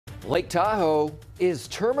Lake Tahoe is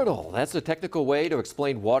terminal. That's a technical way to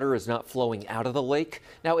explain water is not flowing out of the lake.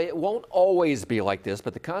 Now, it won't always be like this,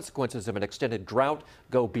 but the consequences of an extended drought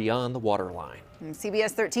go beyond the water line.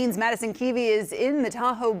 CBS 13's Madison Keevy is in the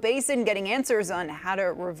Tahoe Basin getting answers on how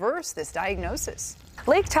to reverse this diagnosis.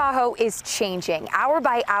 Lake Tahoe is changing hour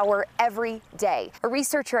by hour every day. A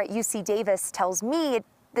researcher at UC Davis tells me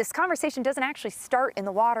this conversation doesn't actually start in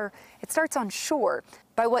the water. It starts on shore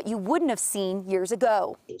by what you wouldn't have seen years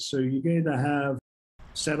ago. So you're going to have a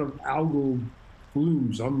set of algal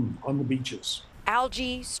blooms on the beaches.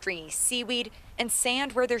 Algae, stringy seaweed, and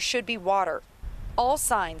sand where there should be water. All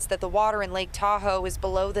signs that the water in Lake Tahoe is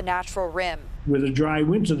below the natural rim. With a dry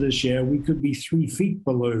winter this year, we could be 3 feet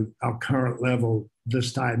below our current level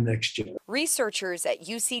this time next year. Researchers at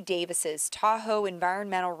UC Davis's Tahoe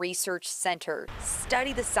Environmental Research Center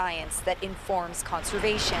study the science that informs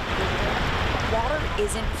conservation. Water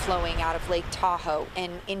isn't flowing out of Lake Tahoe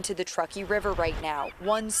and into the Truckee River right now.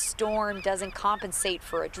 One storm doesn't compensate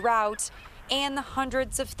for a drought and the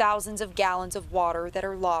hundreds of thousands of gallons of water that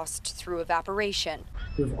are lost through evaporation.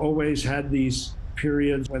 We've always had these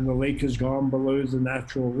periods when the lake has gone below the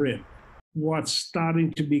natural rim. What's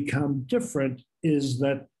starting to become different is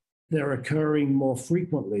that they're occurring more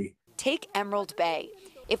frequently. Take Emerald Bay.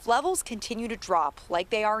 If levels continue to drop like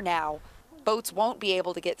they are now, boats won't be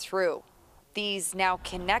able to get through. These now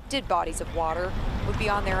connected bodies of water would be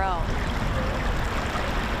on their own.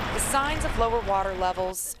 The signs of lower water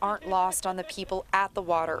levels aren't lost on the people at the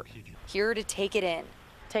water, here to take it in.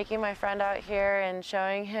 Taking my friend out here and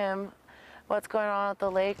showing him what's going on at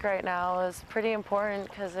the lake right now is pretty important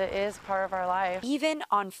because it is part of our life. Even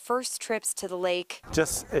on first trips to the lake,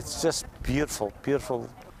 it's just beautiful, beautiful.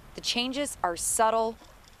 The changes are subtle,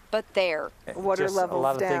 but there. Water levels a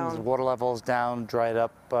lot of down. Things, water levels down, dried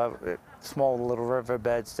up, small little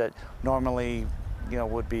riverbeds that normally,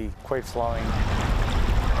 would be quite flowing.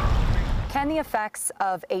 Can the effects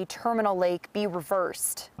of a terminal lake be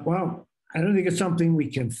reversed? Well, I don't think it's something we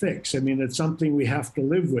can fix. I mean, it's something we have to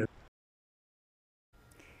live with.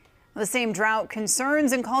 The same drought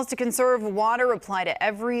concerns and calls to conserve water apply to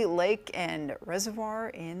every lake and reservoir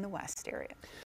in the West area.